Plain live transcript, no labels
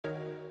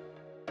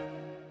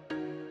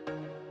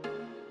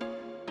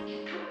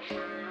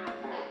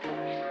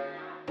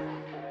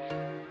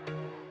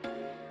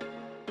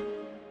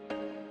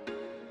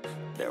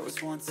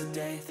was once a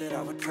day that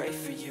I would pray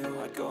for you.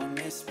 I'd go and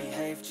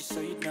misbehave just so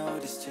you'd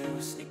notice too.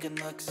 Sneaking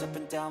looks up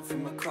and down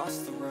from across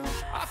the room.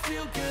 I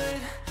feel good,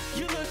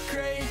 you look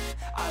great,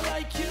 I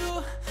like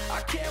you,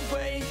 I can't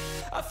wait.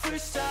 A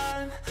first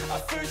time, a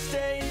first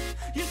date,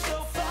 you're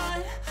so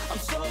fine, I'm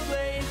so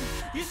late.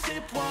 You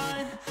sip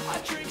wine,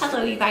 I drink.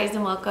 Hello you guys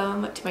and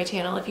welcome to my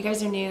channel. If you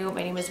guys are new,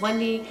 my name is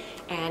Wendy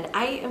and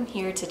I am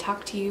here to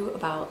talk to you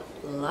about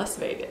Las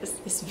Vegas.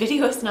 This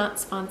video is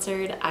not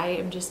sponsored. I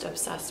am just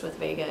obsessed with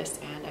Vegas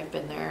and I've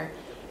been there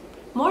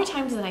more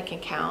times than I can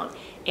count,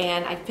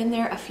 and I've been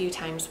there a few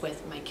times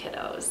with my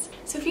kiddos.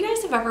 So if you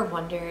guys have ever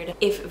wondered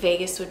if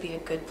Vegas would be a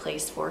good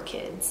place for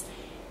kids,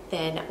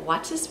 then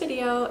watch this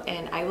video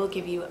and I will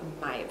give you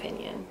my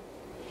opinion.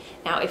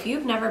 Now, if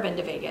you've never been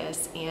to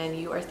Vegas and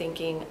you are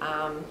thinking,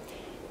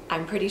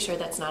 I'm pretty sure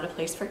that's not a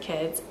place for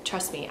kids,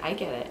 trust me, I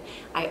get it.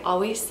 I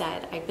always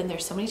said, I've been there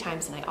so many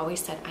times and I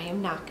always said, I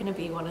am not gonna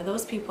be one of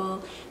those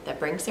people that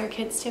brings their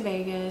kids to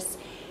Vegas.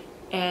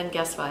 And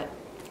guess what?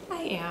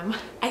 I am.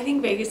 I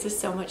think Vegas is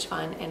so much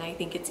fun and I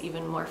think it's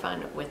even more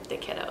fun with the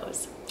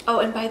kiddos. Oh,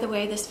 and by the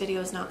way, this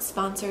video is not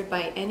sponsored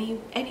by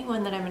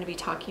anyone that I'm going to be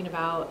talking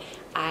about.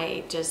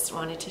 I just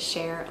wanted to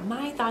share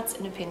my thoughts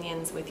and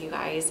opinions with you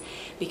guys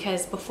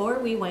because before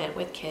we went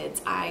with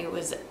kids, I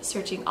was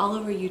searching all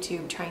over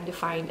YouTube trying to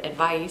find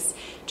advice,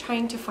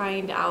 trying to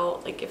find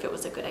out like if it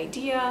was a good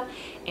idea.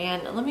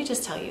 And let me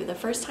just tell you, the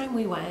first time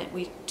we went,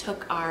 we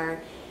took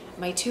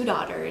my two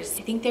daughters.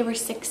 I think they were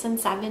 6 and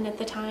 7 at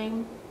the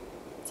time.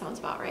 Sounds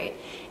about right.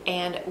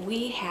 And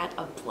we had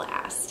a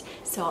blast.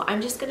 So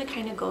I'm just gonna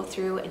kind of go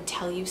through and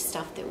tell you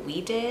stuff that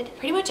we did.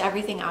 Pretty much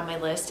everything on my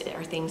list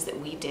are things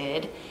that we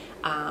did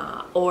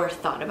or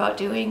thought about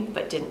doing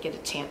but didn't get a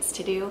chance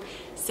to do.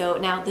 So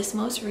now this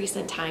most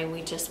recent time,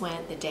 we just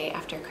went the day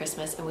after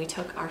Christmas and we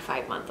took our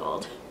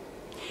 5-month-old.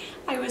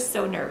 I was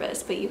so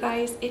nervous, but you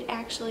guys, it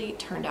actually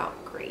turned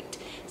out great.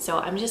 So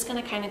I'm just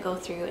gonna kind of go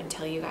through and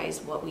tell you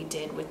guys what we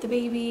did with the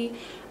baby,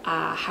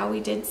 how we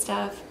did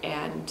stuff,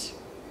 and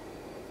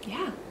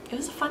yeah, it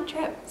was a fun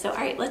trip. So all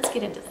right, let's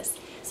get into this.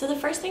 So the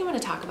first thing I'm going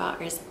to talk about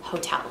is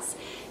hotels.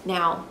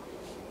 Now,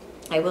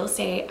 I will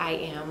say I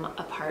am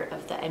a part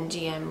of the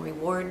MGM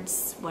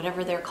rewards,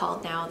 whatever they're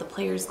called now, the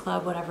Players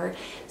Club, whatever.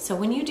 So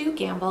when you do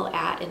gamble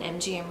at an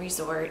MGM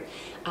resort,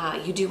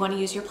 you do want to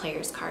use your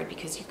players card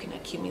because you can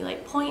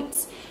accumulate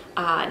points.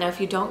 Now, if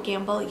you don't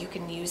gamble, you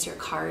can use your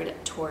card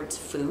towards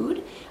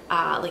food.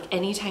 Like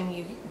anytime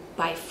you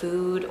buy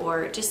food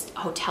or just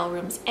hotel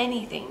rooms,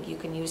 anything, you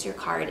can use your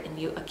card and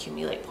you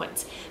accumulate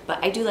points.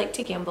 But I do like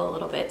to gamble a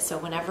little bit. So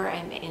whenever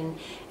I'm in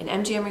an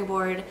MGM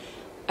reward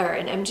or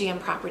an MGM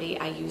property,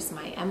 I use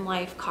my M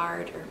Life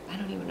card, or I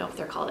don't even know if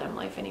they're called M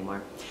Life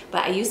anymore,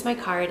 but I use my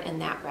card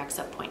and that racks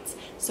up points.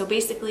 So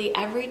basically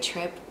every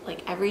trip,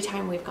 like every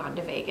time we've gone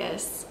to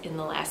Vegas in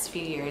the last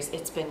few years,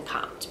 it's been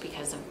comped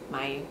because of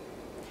my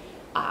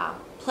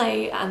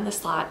play on the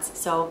slots.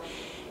 So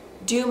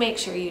do make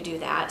sure you do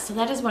that. So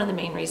that is one of the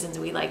main reasons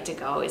we like to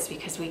go, is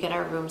because we get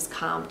our rooms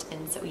comped,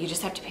 and so you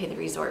just have to pay the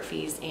resort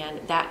fees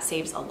and that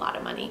saves a lot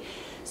of money.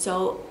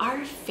 So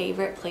our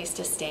favorite place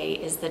to stay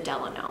is the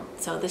Delano.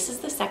 So this is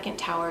the second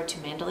tower to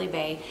Mandalay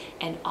Bay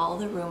and all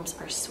the rooms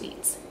are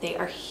suites. They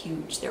are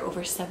huge. They're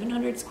over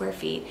 700 square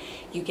feet.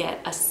 You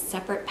get a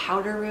separate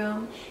powder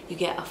room, you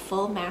get a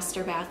full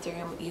master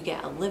bathroom, you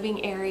get a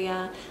living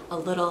area, a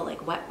little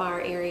like wet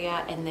bar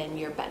area, and then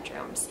your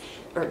bedrooms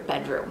or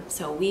bedroom.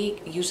 So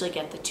we usually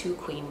get the 2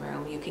 queen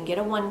room. You can get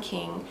a 1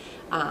 king.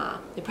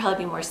 It'd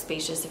probably be more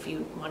spacious if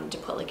you wanted to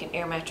put like an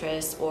air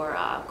mattress or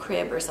a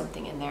crib or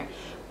something in there.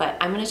 But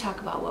I'm going to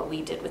talk about what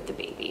we did with the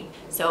baby.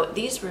 So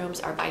these rooms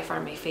are by far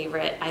my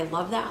favorite. I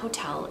love that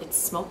hotel. It's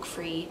smoke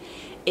free.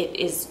 It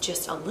is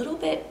just a little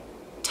bit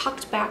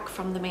tucked back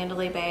from the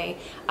Mandalay Bay.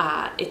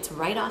 It's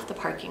right off the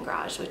parking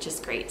garage, which is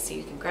great. So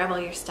you can grab all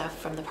your stuff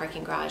from the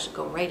parking garage,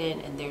 go right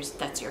in, and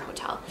that's your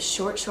hotel.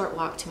 Short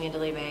walk to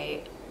Mandalay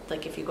Bay.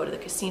 Like if you go to the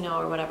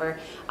casino or whatever.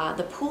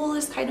 The pool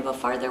is kind of a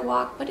farther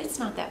walk, but it's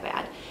not that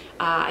bad.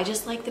 I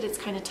just like that it's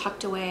kind of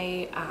tucked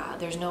away.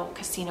 There's no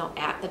casino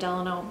at the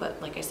Delano,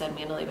 but like I said,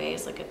 Mandalay Bay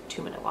is like a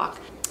 2-minute walk.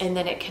 And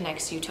then it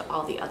connects you to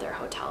all the other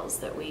hotels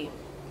that we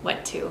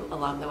went to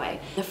along the way.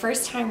 The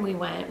first time we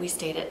went, we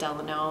stayed at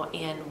Delano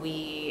and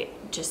we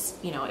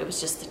just, you know, it was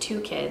just the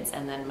 2 kids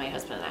and then my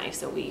husband and I,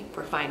 so we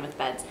were fine with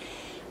beds.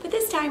 But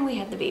this time we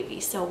had the baby.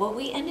 So what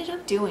we ended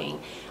up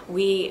doing,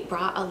 we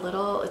brought a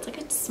little, it's like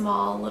a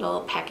small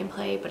little pack and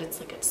play, but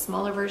it's like a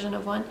smaller version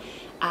of one.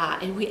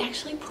 And we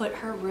actually put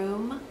her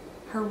room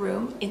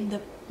in the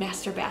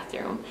master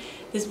bathroom.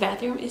 This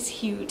bathroom is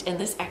huge and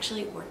this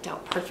actually worked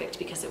out perfect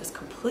because it was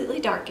completely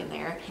dark in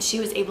there. She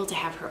was able to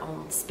have her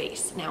own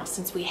space. Now,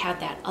 since we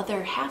had that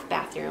other half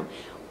bathroom,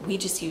 we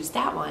just used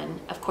that one.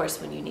 Of course,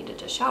 when you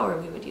needed a shower,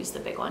 we would use the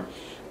big one,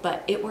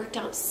 but it worked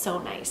out so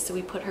nice. So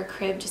we put her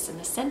crib just in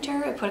the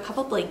center. I put a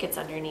couple blankets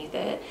underneath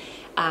it,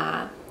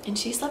 and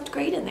she slept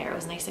great in there. It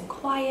was nice and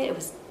quiet. It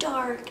was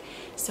dark.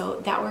 So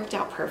that worked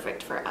out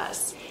perfect for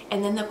us.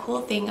 And then the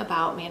cool thing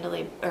about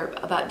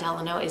about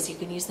Delano is you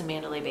can use the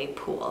Mandalay Bay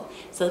pool.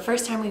 So the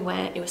first time we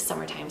went, it was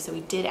summertime, so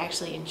we did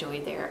actually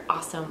enjoy their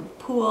awesome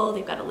pool.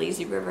 They've got a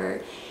lazy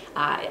river.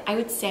 I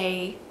would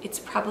say it's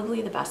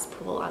probably the best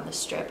pool on the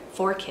strip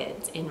for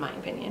kids, in my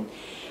opinion.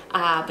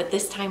 But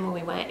this time when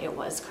we went, it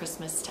was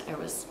it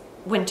was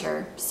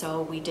winter,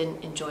 so we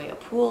didn't enjoy a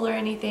pool or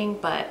anything,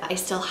 but I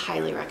still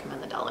highly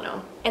recommend the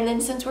Delano. And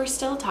then since we're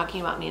still talking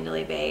about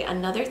Mandalay Bay,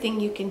 another thing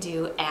you can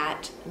do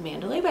at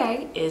Mandalay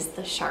Bay is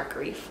the Shark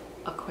Reef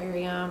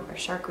Aquarium or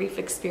Shark Reef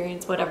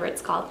Experience, whatever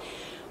it's called.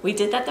 We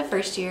did that the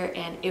first year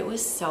and it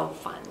was so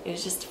fun. It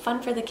was just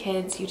fun for the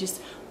kids. You just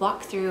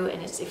walk through,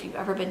 and it's, if you've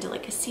ever been to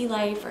like a sea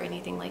life or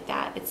anything like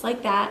that, it's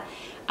like that,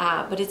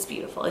 but it's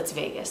beautiful. It's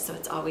Vegas, so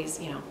it's always,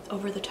 you know,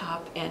 over the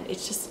top, and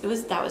it's just,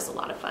 that was a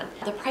lot of fun.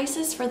 The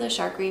prices for the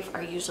Shark Reef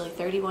are usually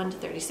 $31 to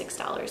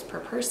 $36 per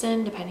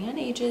person, depending on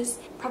ages.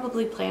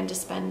 Probably plan to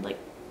spend like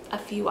a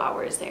few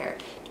hours there,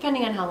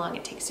 depending on how long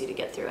it takes you to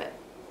get through it.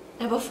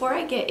 Now, before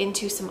I get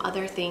into some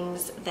other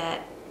things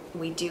that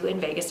we do in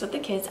Vegas with the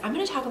kids, I'm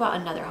going to talk about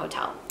another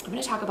hotel. I'm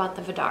going to talk about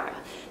the Vdara.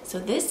 So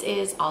this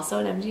is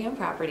also an MGM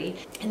property,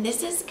 and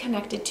this is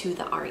connected to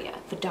the Aria.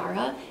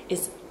 Vdara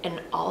is an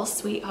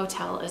all-suite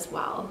hotel as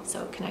well,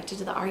 so connected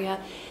to the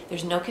Aria.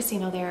 There's no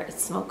casino there,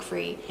 it's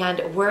smoke-free,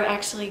 and we're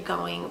actually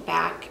going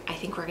back. I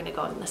think we're going to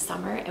go in the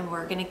summer, and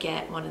we're going to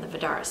get one of the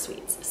Vdara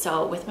suites.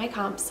 So with my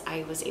comps,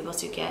 I was able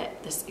to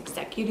get this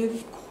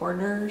executive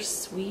corner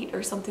suite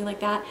or something like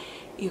that.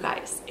 You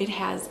guys, it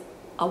has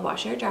a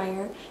washer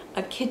dryer,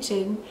 a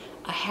kitchen,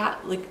 a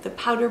hat, like the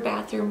powder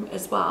bathroom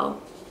as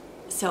well.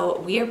 So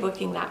we are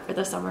booking that for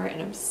the summer,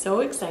 and I'm so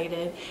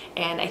excited.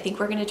 And I think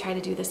we're gonna try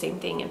to do the same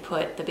thing and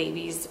put the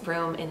baby's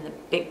room in the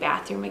big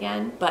bathroom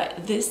again.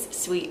 But this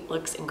suite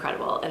looks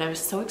incredible, and I was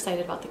so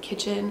excited about the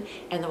kitchen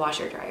and the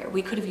washer dryer.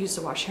 We could have used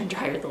a washer and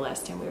dryer the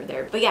last time we were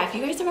there. But yeah, if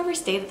you guys have ever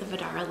stayed at the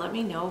Vdara, let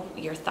me know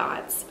your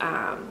thoughts.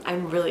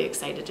 I'm really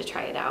excited to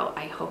try it out.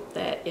 I hope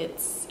that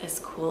it's as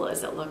cool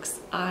as it looks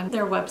on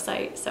their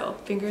website, so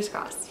fingers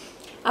crossed.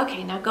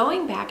 Okay, now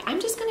going back, I'm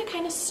just gonna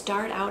kind of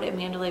start out at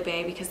Mandalay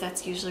Bay because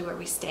that's usually where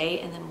we stay,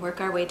 and then work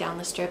our way down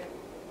the strip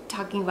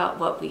talking about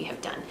what we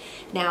have done.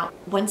 Now,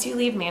 once you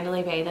leave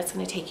Mandalay Bay, that's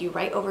going to take you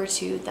right over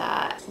to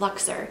the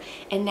Luxor.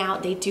 And now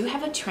they do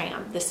have a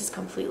tram. This is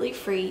completely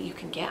free. You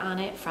can get on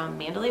it from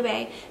Mandalay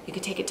Bay. You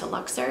could take it to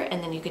Luxor,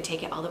 and then you could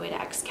take it all the way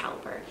to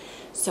Excalibur.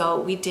 So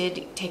we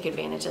did take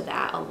advantage of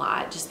that a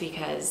lot, just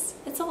because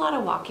it's a lot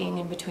of walking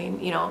in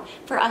between. You know,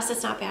 for us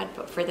it's not bad,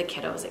 but for the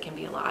kiddos it can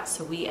be a lot.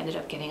 So we ended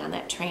up getting on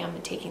that tram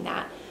and taking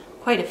that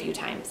quite a few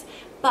times.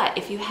 But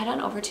if you head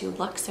on over to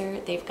Luxor,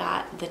 they've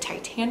got the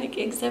Titanic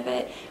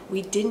exhibit.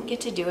 We didn't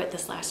get to do it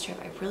this last trip.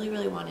 I really,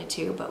 really wanted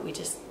to, but we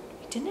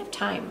didn't have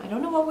time. I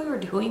don't know what we were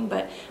doing,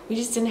 but we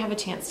just didn't have a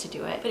chance to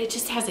do it. But it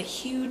just has a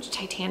huge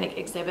Titanic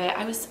exhibit.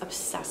 I was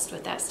obsessed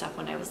with that stuff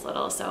when I was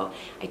little, so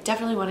I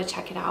definitely want to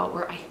check it out.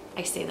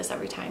 I say this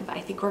every time, but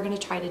I think we're going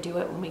to try to do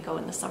it when we go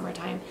in the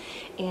summertime.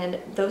 And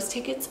those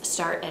tickets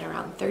start at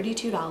around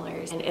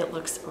 $32, and it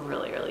looks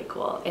really, really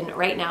cool. And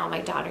right now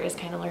my daughter is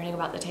kind of learning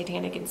about the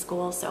Titanic in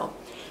school, so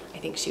I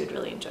think she would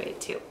really enjoy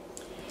it too.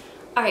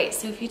 All right,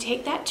 so if you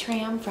take that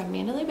tram from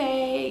Mandalay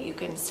Bay, you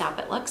can stop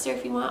at Luxor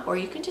if you want, or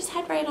you can just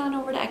head right on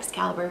over to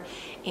Excalibur,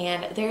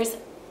 and there's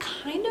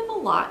kind of a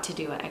lot to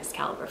do at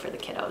Excalibur for the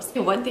kiddos.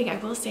 One thing I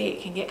will say,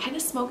 it can get kind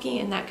of smoky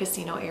in that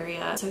casino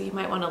area, so you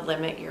might want to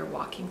limit your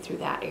walking through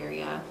that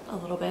area a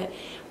little bit,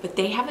 but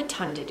they have a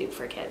ton to do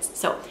for kids.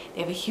 So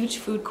they have a huge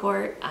food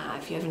court.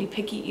 If you have any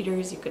picky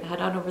eaters, you can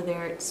head on over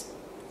there. It's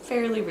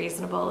fairly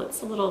reasonable.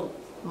 It's a little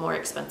more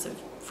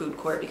expensive food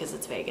court because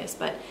it's Vegas,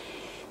 but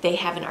they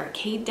have an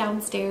arcade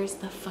downstairs,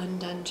 the Fun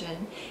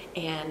Dungeon,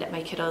 and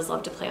my kiddos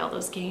love to play all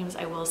those games.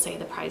 I will say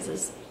the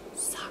prizes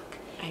suck.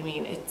 I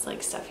mean, it's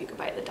like stuff you could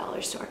buy at the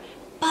dollar store,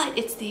 but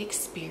it's the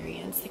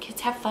experience. The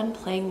kids have fun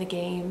playing the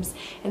games,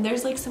 and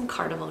there's like some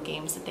carnival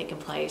games that they can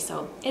play,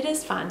 so it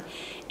is fun.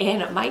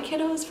 And my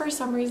kiddos, for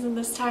some reason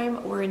this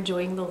time, were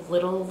enjoying the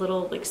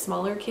little like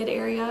smaller kid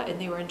area, and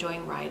they were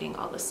enjoying riding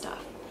all the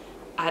stuff.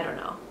 I don't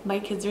know. My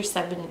kids are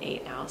 7 and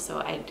 8 now, so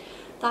I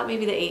thought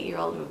maybe the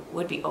 8-year-old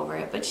would be over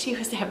it, but she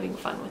was having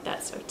fun with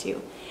that stuff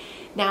too.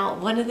 Now,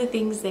 one of the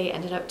things they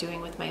ended up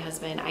doing with my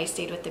husband, I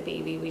stayed with the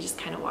baby. We just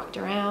kind of walked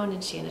around,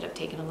 and she ended up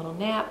taking a little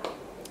nap.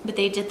 But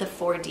they did the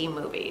 4D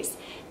movies.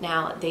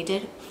 Now, they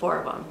did 4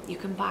 of them. You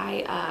can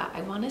buy,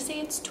 I want to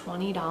say it's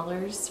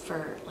 $20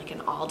 for like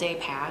an all-day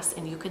pass,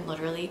 and you can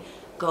literally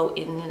go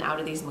in and out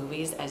of these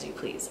movies as you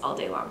please all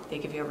day long. They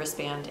give you a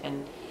wristband,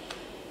 and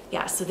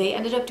yeah, so they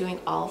ended up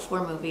doing all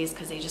 4 movies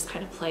because they just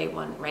kind of play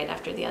one right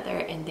after the other,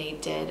 and they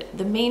did,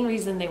 the main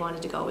reason they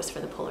wanted to go was for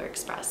the Polar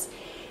Express.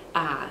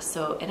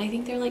 And I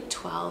think they're like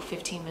 12,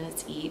 15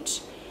 minutes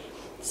each.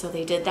 So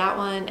they did that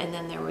one, and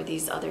then there were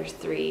these other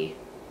 3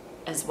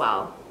 as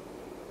well.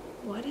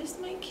 What is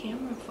my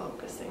camera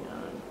focusing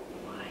on?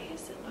 Why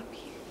is it up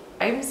here?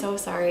 I'm so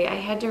sorry. I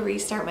had to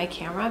restart my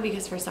camera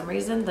because for some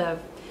reason the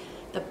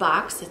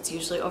box that's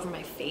usually over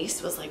my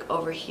face was like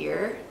over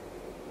here.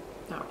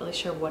 Not really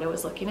sure what I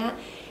was looking at.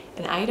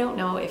 And I don't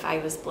know if I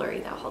was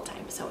blurry that whole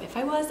time. So if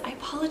I was, I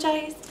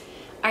apologize.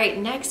 All right,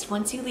 next,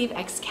 once you leave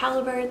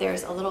Excalibur,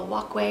 there's a little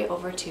walkway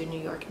over to New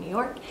York, New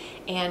York.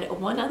 And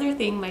one other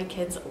thing my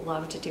kids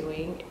loved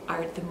doing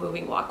are the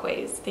moving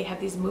walkways. They have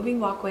these moving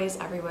walkways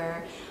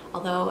everywhere,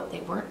 although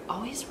they weren't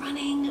always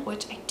running,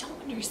 which I don't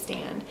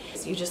understand.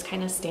 So you just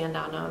kind of stand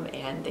on them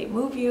and they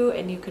move you,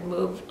 and you can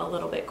move a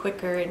little bit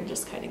quicker and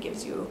just kind of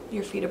gives you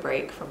your feet a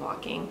break from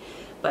walking.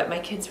 But my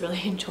kids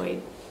really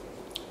enjoyed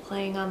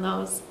playing on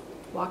those,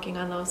 walking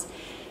on those.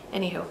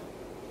 Anywho.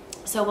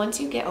 So once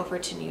you get over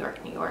to New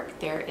York, New York,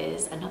 there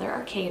is another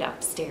arcade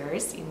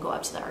upstairs. You can go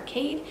up to the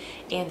arcade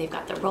and they've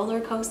got the roller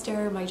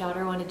coaster. My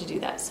daughter wanted to do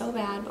that so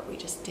bad, but we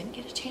just didn't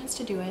get a chance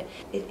to do it.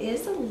 It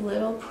is a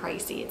little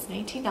pricey. It's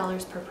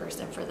 $19 per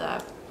person for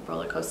the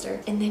roller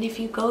coaster. And then if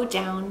you go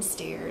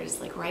downstairs,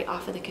 like right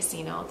off of the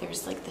casino,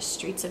 there's like the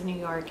streets of New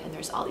York and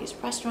there's all these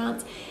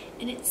restaurants,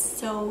 and it's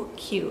so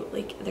cute.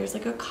 Like there's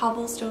like a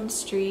cobblestone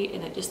street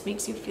and it just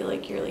makes you feel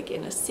like you're like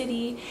in a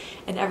city,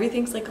 and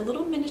everything's like a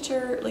little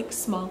miniature, like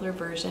smaller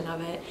version of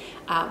it.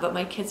 But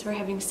my kids were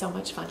having so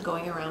much fun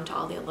going around to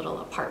all the little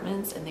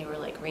apartments, and they were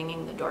like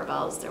ringing the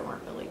doorbells. There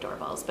weren't really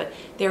doorbells, but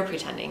they were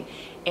pretending,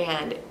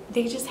 and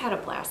they just had a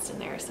blast in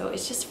there. So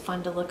it's just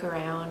fun to look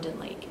around, and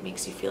like it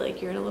makes you feel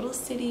like you're in a little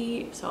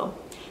city. So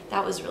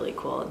that was really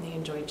cool, and they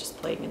enjoyed just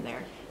playing in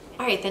there.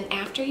 All right, then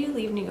after you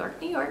leave New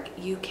York, New York,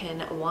 you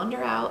can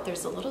wander out.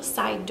 There's a little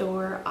side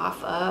door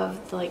off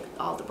of like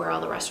where all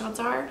the restaurants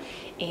are,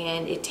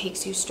 and it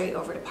takes you straight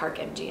over to Park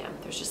MGM.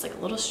 There's just like a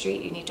little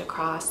street you need to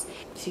cross,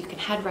 so you can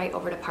head right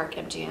over to Park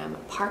MGM.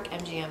 Park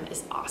MGM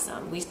is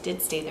awesome. We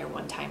did stay there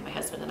one time, my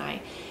husband and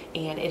I,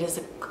 and it is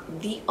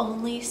the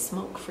only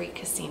smoke-free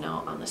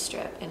casino on the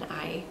Strip, and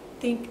I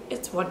think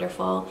it's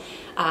wonderful.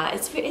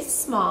 It's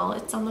small.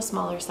 It's on the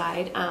smaller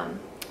side.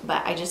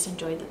 But I just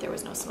enjoyed that there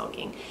was no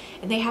smoking.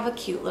 And they have a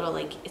cute little,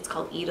 like, it's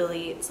called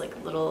Italy. It's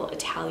like little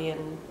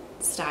Italian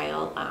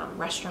style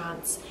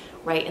restaurants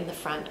right in the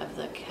front of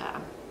the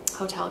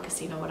hotel,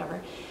 casino,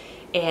 whatever.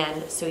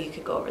 And so you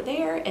could go over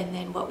there, and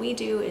then what we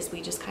do is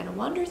we just kind of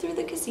wander through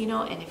the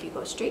casino, and if you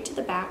go straight to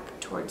the back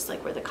towards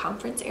like where the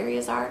conference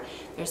areas are,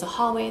 there's a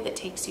hallway that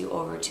takes you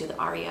over to the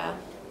Aria,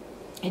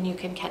 and you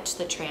can catch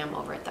the tram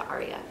over at the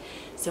Aria.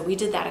 So we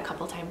did that a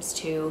couple times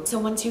too. So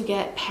once you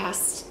get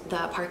past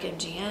the Park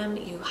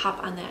MGM, you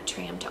hop on that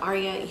tram to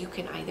Aria. You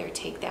can either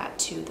take that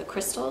to the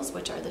Crystals,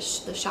 which are the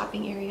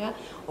shopping area,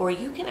 or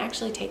you can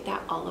actually take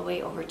that all the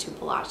way over to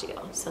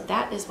Bellagio. So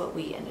that is what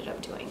we ended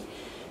up doing.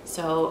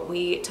 So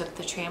we took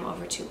the tram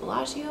over to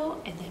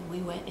Bellagio, and then we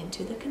went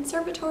into the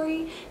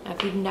conservatory. Now,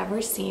 if you've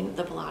never seen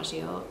the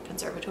Bellagio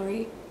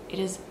conservatory, it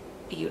is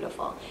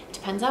beautiful. It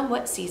depends on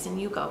what season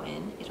you go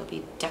in. It'll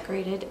be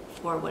decorated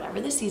for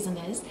whatever the season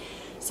is.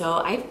 So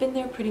I've been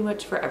there pretty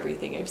much for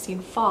everything. I've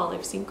seen fall,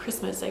 I've seen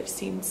Christmas, I've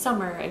seen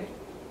summer, I've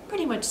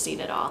pretty much seen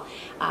it all.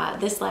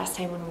 This last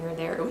time when we were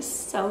there, it was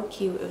so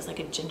cute. It was like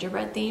a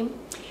gingerbread theme,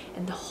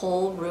 and the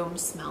whole room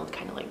smelled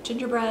kind of like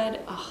gingerbread.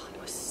 Oh, it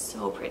was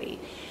so pretty.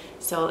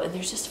 So, and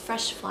there's just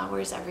fresh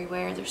flowers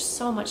everywhere. There's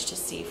so much to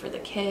see for the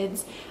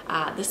kids.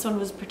 This one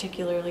was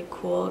particularly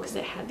cool because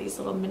it had these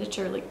little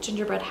miniature like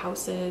gingerbread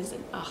houses,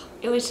 and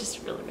it was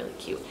just really, really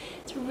cute.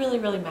 It's really,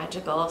 really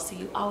magical. So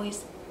you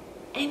always,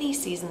 any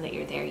season that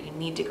you're there, you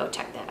need to go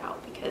check that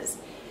out because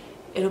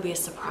it'll be a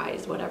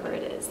surprise, whatever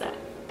it is that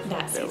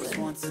season. There was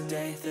once a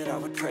day that I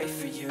would pray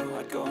for you.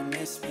 I'd go and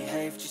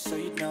misbehave just so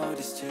you'd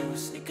notice too.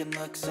 Sneaking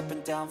looks up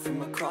and down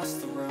from across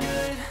the room.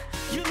 Good,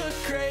 you look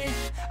great,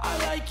 I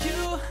like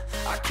you,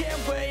 I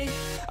can't wait.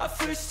 A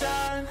first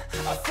time,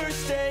 a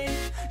first date.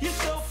 You're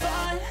so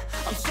fine,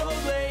 I'm so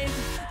late.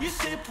 You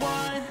sip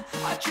wine,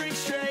 I drink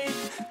straight.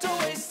 Don't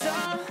waste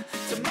time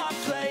to my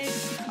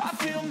place. I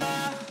feel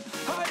my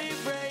heart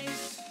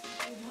erase.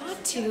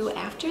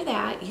 After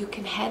that, you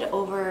can head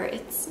over.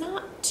 It's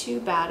not too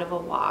bad of a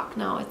walk.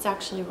 No, it's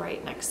actually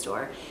right next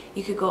door.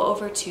 You could go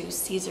over to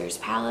Caesar's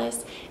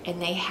Palace,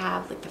 and they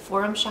have like the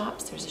Forum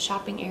shops. There's a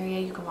shopping area.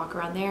 You can walk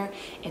around there,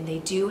 and they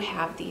do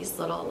have these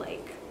little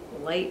like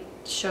light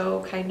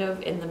show kind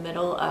of in the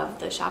middle of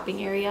the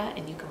shopping area,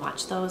 and you can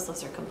watch those.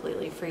 Those are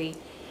completely free.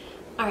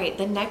 All right,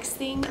 the next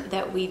thing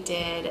that we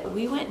did,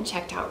 we went and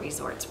checked out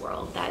Resorts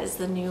World. That is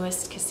the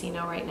newest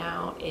casino right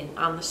now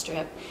on the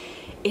Strip.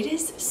 It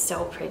is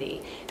so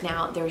pretty.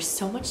 Now, there's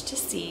so much to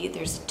see.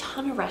 There's a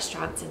ton of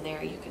restaurants in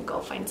there. You can go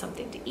find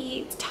something to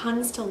eat,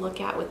 tons to look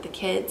at with the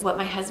kids. What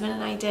my husband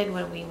and I did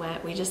when we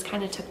went, we just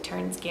kind of took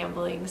turns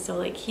gambling. So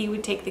like he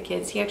would take the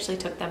kids, he actually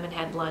took them and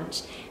had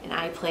lunch, and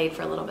I played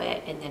for a little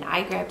bit, and then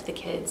I grabbed the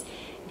kids,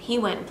 he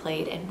went and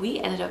played, and we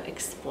ended up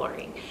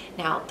exploring.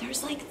 Now,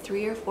 there's like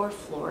 3 or 4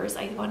 floors,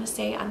 I want to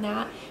say, on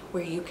that,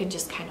 where you can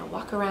just kind of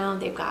walk around.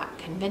 They've got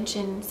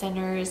convention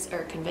centers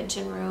or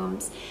convention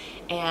rooms,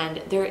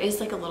 and there is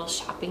like a little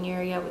shopping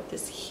area with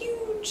this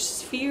huge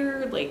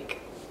sphere, like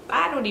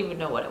I don't even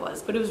know what it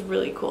was, but it was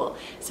really cool.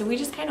 So we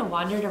just kind of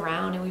wandered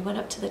around and we went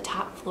up to the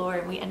top floor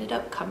and we ended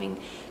up coming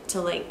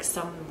to like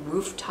some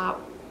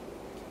rooftop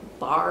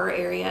bar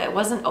area. It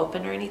wasn't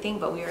open or anything,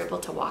 but we were able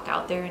to walk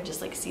out there and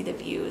just like see the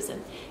views,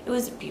 and it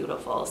was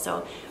beautiful.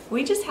 So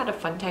we just had a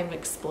fun time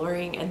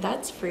exploring, and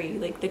that's free.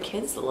 Like the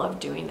kids love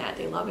doing that.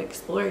 They love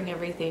exploring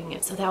everything.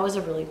 So that was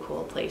a really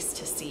cool place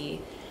to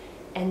see.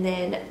 And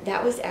then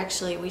that was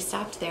actually, we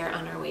stopped there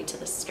on our way to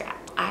the Strat.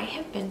 I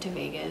have been to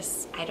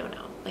Vegas, I don't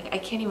know, like I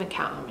can't even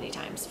count how many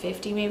times,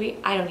 50 maybe?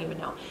 I don't even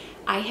know.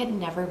 I had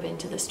never been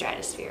to the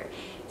Stratosphere.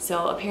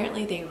 So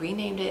apparently they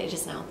renamed it. It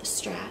is now the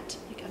Strat.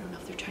 Like I don't know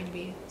if they're trying to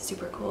be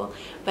super cool.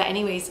 But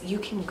anyways, you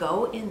can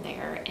go in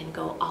there and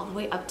go all the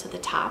way up to the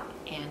top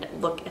and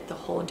look at the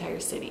whole entire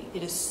city.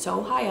 It is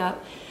so high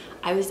up.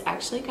 I was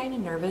actually kind of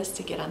nervous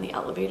to get on the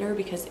elevator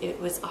because it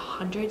was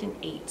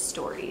 108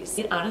 stories.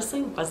 It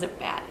honestly wasn't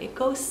bad. It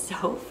goes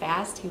so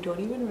fast, you don't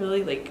even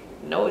really like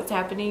know what's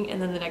happening,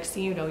 and then the next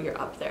thing you know, you're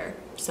up there.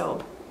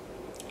 So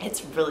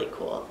it's really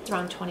cool. It's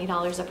around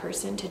 $20 a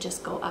person to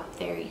just go up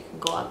there. You can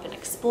go up and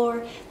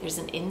explore. There's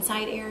an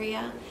inside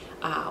area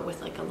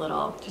with like a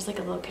little, there's like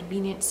a little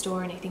convenience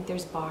store, and I think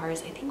there's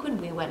bars. I think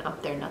when we went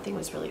up there, nothing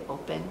was really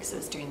open because it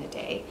was during the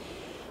day.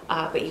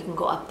 But you can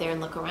go up there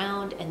and look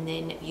around, and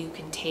then you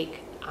can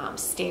take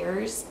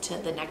stairs to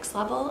the next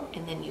level,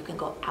 and then you can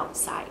go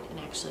outside and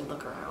actually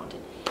look around.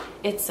 And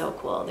it's so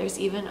cool. There's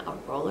even a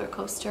roller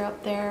coaster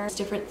up there. There's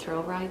different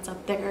thrill rides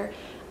up there.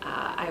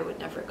 I would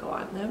never go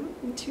on them.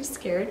 I'm too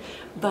scared,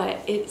 but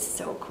it's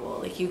so cool.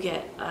 Like you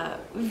get a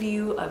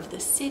view of the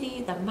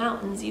city, the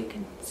mountains, you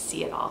can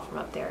see it all from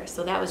up there.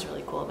 So that was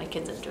really cool. My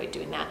kids enjoyed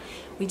doing that.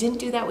 We didn't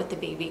do that with the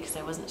baby because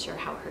I wasn't sure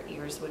how her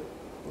ears would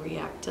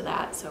react to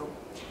that, so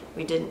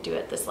we didn't do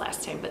it this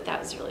last time, but that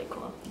was really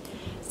cool.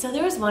 So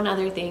there was one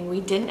other thing. We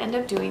didn't end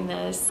up doing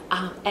this.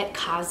 At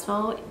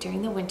Cosmo,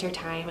 during the winter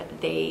time,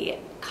 they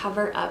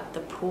cover up the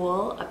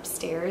pool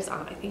upstairs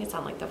on, I think it's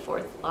on like the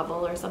 4th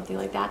level or something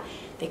like that.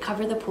 They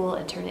cover the pool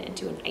and turn it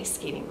into an ice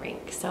skating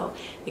rink. So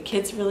the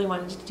kids really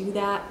wanted to do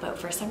that, but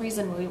for some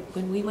reason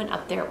when we went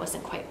up there, it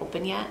wasn't quite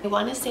open yet. I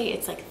want to say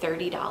it's like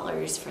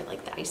 $30 for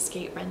like the ice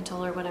skate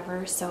rental or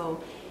whatever.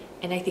 So,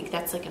 and I think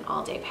that's like an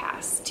all-day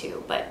pass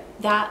too, but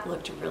that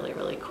looked really,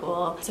 really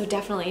cool. So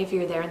definitely if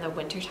you're there in the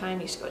winter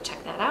time, you should go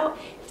check that out.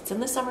 If it's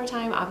in the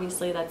summertime,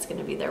 obviously that's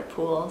gonna be their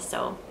pool,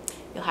 so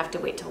you'll have to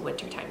wait till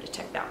winter time to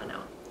check that one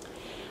out.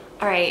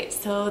 All right,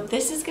 so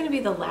this is gonna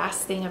be the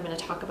last thing I'm gonna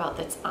talk about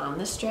that's on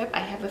the Strip. I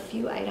have a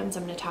few items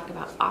I'm gonna talk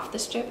about off the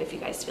Strip if you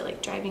guys feel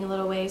like driving a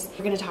little ways.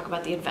 We're gonna talk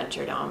about the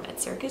Adventure Dome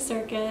at Circus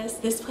Circus.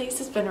 This place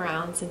has been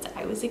around since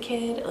I was a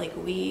kid. Like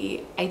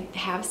I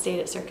have stayed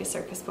at Circus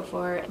Circus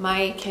before.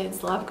 My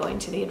kids love going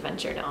to the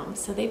Adventure Dome.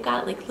 So they've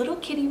got like little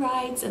kiddie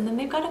rides, and then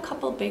they've got a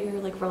couple bigger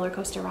like roller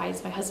coaster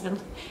rides. My husband,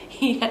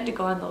 he had to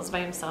go on those by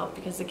himself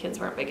because the kids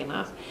weren't big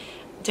enough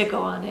to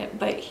go on it,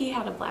 but he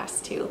had a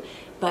blast too.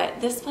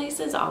 But this place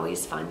is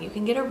always fun. You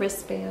can get a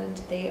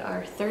wristband. They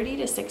are $30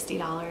 to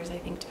 $60, I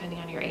think, depending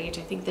on your age.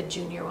 I think the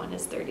junior one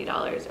is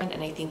 $30,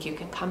 and I think you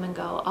can come and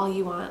go all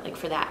you want like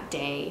for that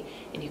day,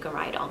 and you can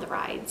ride all the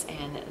rides,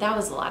 and that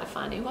was a lot of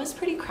fun. It was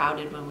pretty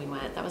crowded when we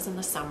went. That was in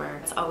the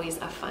summer. It's always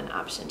a fun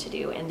option to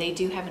do, and they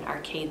do have an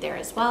arcade there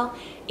as well,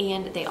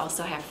 and they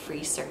also have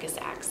free circus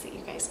acts that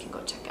you guys can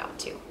go check out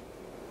too.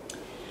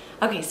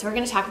 Okay, so we're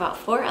gonna talk about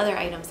 4 other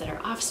items that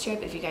are off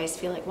Strip if you guys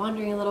feel like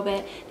wandering a little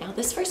bit. Now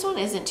this first one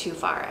isn't too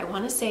far. I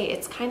wanna say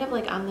it's kind of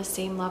like on the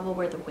same level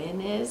where the Wynn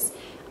is.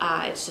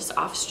 It's just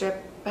off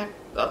Strip back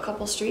a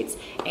couple streets,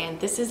 and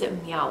this is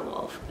at Meow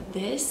Wolf.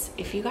 This,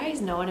 if you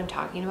guys know what I'm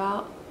talking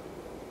about,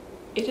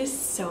 it is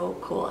so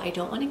cool. I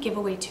don't want to give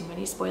away too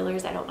many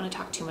spoilers. I don't want to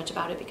talk too much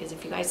about it because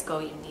if you guys go,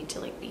 you need to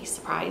like be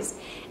surprised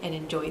and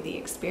enjoy the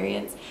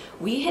experience.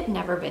 We had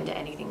never been to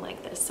anything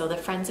like this. So the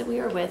friends that we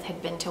were with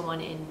had been to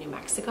one in New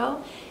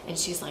Mexico, and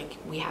she's like,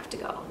 we have to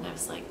go. And I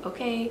was like,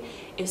 okay.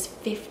 It was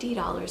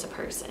 $50 a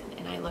person.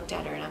 And I looked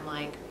at her and I'm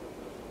like,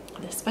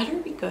 this better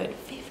be good.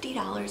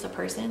 $50 a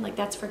person, like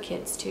that's for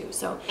kids too.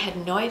 So I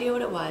had no idea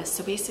what it was.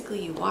 So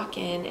basically you walk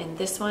in, and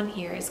this one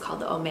here is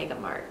called the Omega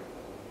Mart.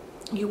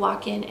 You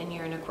walk in and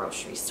you're in a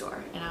grocery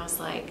store. And I was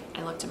like,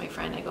 I looked at my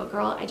friend, I go,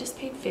 girl, I just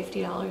paid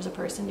 $50 a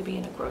person to be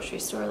in a grocery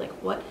store. Like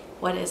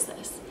what is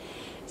this?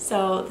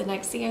 So the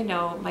next thing I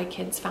know, my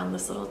kids found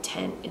this little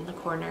tent in the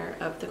corner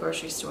of the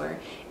grocery store,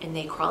 and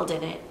they crawled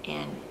in it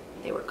and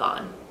they were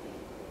gone.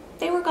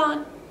 They were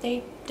gone.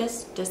 They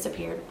just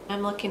disappeared.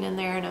 I'm looking in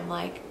there and I'm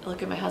like, I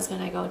look at my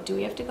husband, I go, do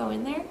we have to go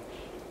in there?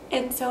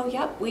 And so,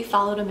 yep, we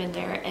followed them in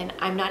there, and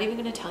I'm not even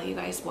gonna tell you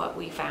guys what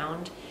we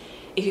found.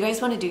 If you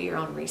guys want to do your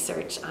own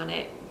research on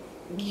it,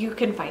 you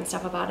can find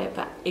stuff about it,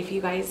 but if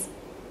you guys,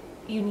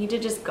 you need to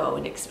just go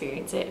and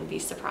experience it and be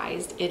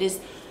surprised. It is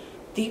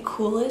the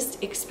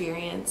coolest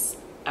experience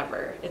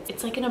ever.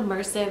 It's like an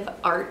immersive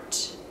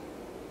art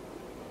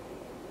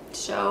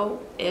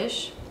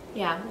show-ish.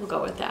 Yeah, we'll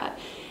go with that.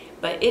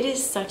 But it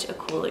is such a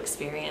cool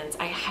experience.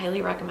 I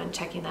highly recommend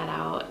checking that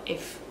out.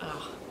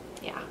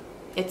 Yeah,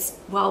 it's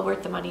well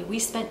worth the money. We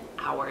spent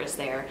hours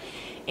there,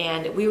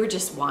 and we were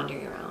just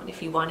wandering around.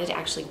 If you wanted to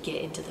actually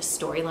get into the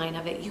storyline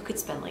of it, you could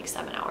spend like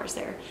 7 hours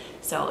there.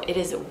 So it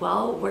is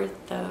well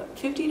worth the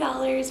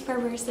 $50 per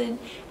person,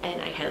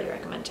 and I highly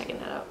recommend checking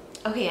that out.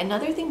 Okay,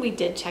 another thing we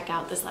did check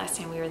out this last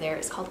time we were there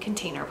is called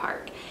Container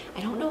Park.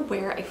 I don't know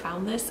where I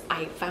found this.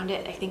 I found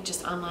it, I think,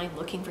 just online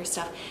looking for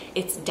stuff.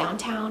 It's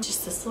downtown,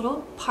 just this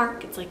little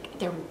park. It's like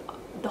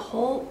the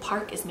whole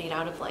park is made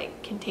out of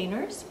like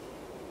containers,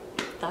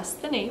 thus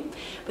the name.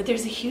 But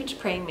there's a huge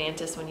praying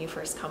mantis when you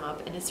first come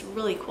up, and it's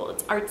really cool.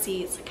 It's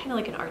artsy. It's kind of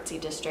like an artsy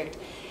district.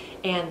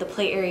 And the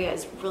play area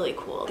is really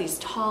cool. These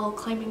tall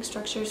climbing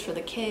structures for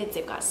the kids.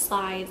 They've got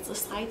slides. The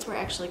slides were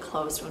actually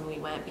closed when we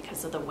went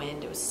because of the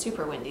wind. It was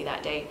super windy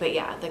that day. But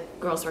yeah, the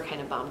girls were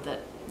kind of bummed that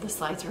the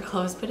slides were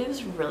closed, but it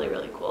was really,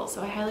 really cool.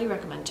 So I highly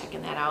recommend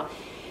checking that out.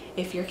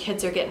 If your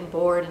kids are getting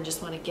bored and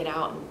just want to get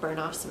out and burn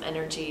off some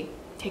energy,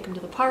 take them to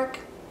the park.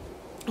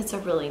 It's a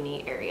really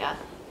neat area.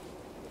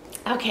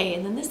 Okay,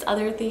 and then this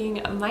other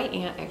thing, my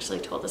aunt actually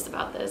told us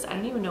about this. I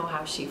don't even know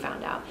how she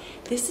found out.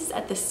 This is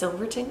at the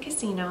Silverton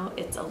Casino.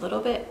 It's a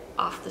little bit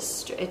off the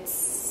street.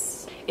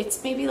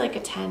 It's maybe like a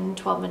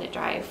 10-12 minute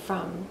drive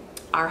from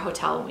our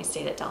hotel when we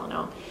stayed at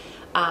Delano.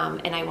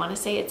 And I want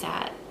to say it's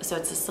so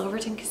it's a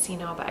Silverton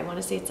Casino, but I want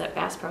to say it's at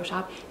Bass Pro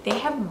Shop. They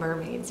have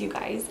mermaids, you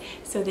guys.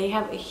 So they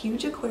have a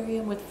huge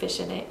aquarium with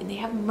fish in it, and they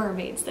have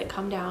mermaids that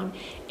come down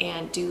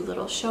and do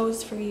little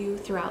shows for you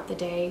throughout the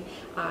day.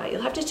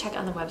 You'll have to check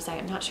on the website.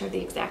 I'm not sure the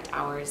exact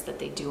hours that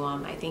they do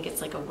them. I think it's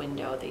like a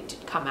window. They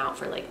come out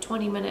for like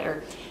 20 minutes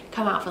or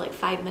come out for like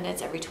 5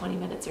 minutes every 20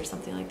 minutes or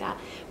something like that.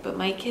 But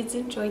my kids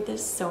enjoyed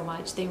this so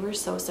much. They were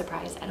so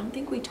surprised. I don't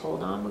think we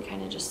told them. We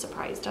kind of just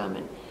surprised them,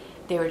 and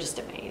they were just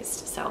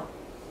amazed. So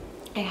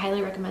I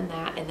highly recommend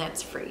that, and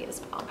that's free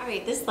as well. All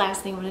right, this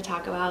last thing I'm going to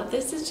talk about,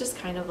 this is just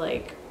kind of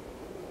like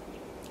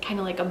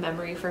a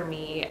memory for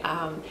me.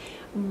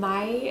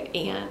 My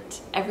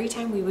aunt, every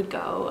time we would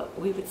go,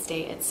 we would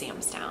stay at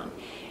Sam's Town.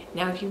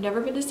 Now, if you've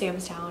never been to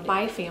Sam's Town,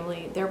 my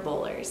family, they're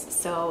bowlers.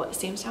 So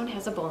Sam's Town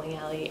has a bowling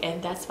alley,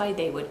 and that's why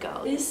they would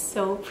go. It is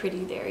so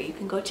pretty there. You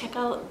can go check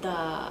out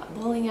the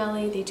bowling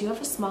alley. They do have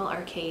a small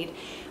arcade,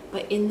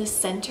 but in the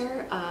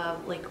center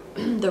of like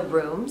the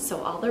rooms,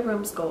 so all the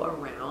rooms go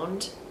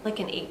around like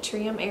an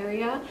atrium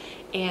area,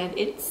 and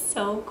it's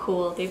so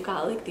cool. They've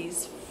got like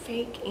these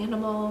fake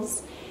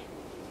animals,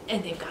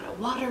 and they've got a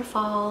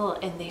waterfall,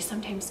 and they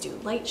sometimes do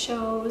light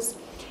shows.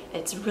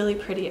 It's really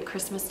pretty at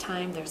Christmas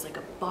time. There's like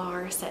a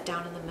bar set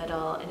down in the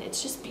middle, and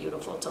it's just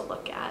beautiful to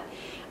look at.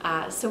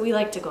 So we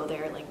like to go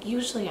there, like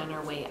usually on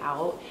our way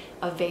out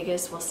of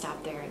Vegas. We'll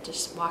stop there and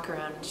just walk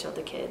around and show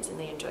the kids, and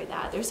they enjoy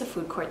that. There's a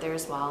food court there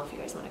as well if you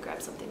guys want to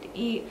grab something to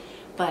eat,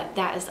 but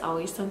that is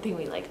always something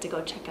we like to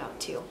go check out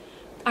too.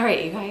 All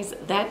right, you guys,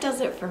 that does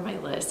it for my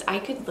list. I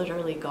could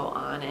literally go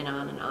on and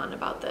on and on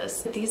about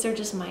this. These are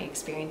just my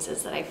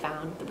experiences that I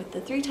found with the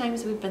 3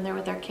 times we've been there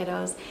with our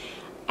kiddos.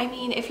 I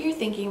mean, if you're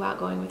thinking about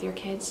going with your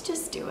kids,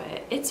 just do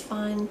it. It's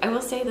fun. I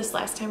will say this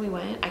last time we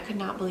went, I could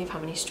not believe how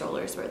many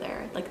strollers were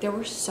there. Like, there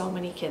were so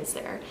many kids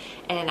there.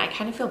 And I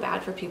kind of feel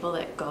bad for people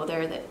that go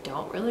there that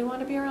don't really want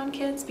to be around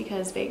kids,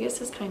 because Vegas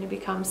has kind of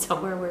become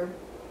somewhere where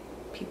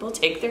people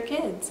take their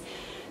kids.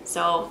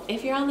 So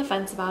if you're on the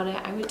fence about it,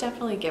 I would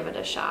definitely give it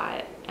a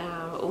shot.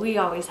 We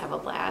always have a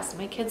blast.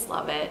 My kids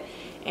love it,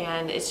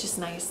 and it's just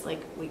nice. Like,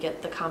 we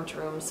get the comped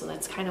room, so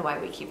that's kind of why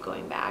we keep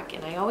going back.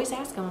 And I always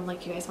ask them, I'm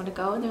like, you guys want to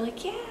go? And they're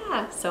like,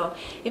 yeah. So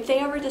if they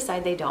ever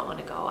decide they don't want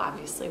to go,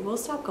 obviously we'll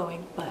stop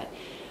going, but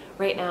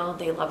right now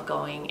they love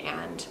going,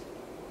 and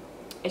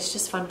it's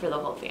just fun for the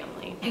whole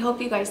family. I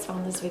hope you guys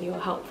found this video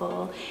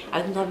helpful.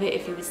 I'd love it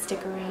if you would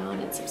stick around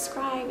and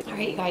subscribe. All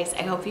right, you guys,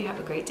 I hope you have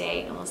a great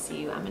day, and we'll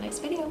see you on my next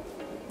video.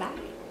 Bye.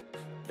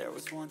 There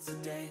was once a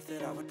day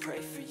that I would pray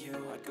for you.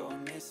 I'd go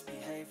and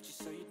misbehave just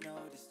so you'd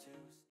notice too.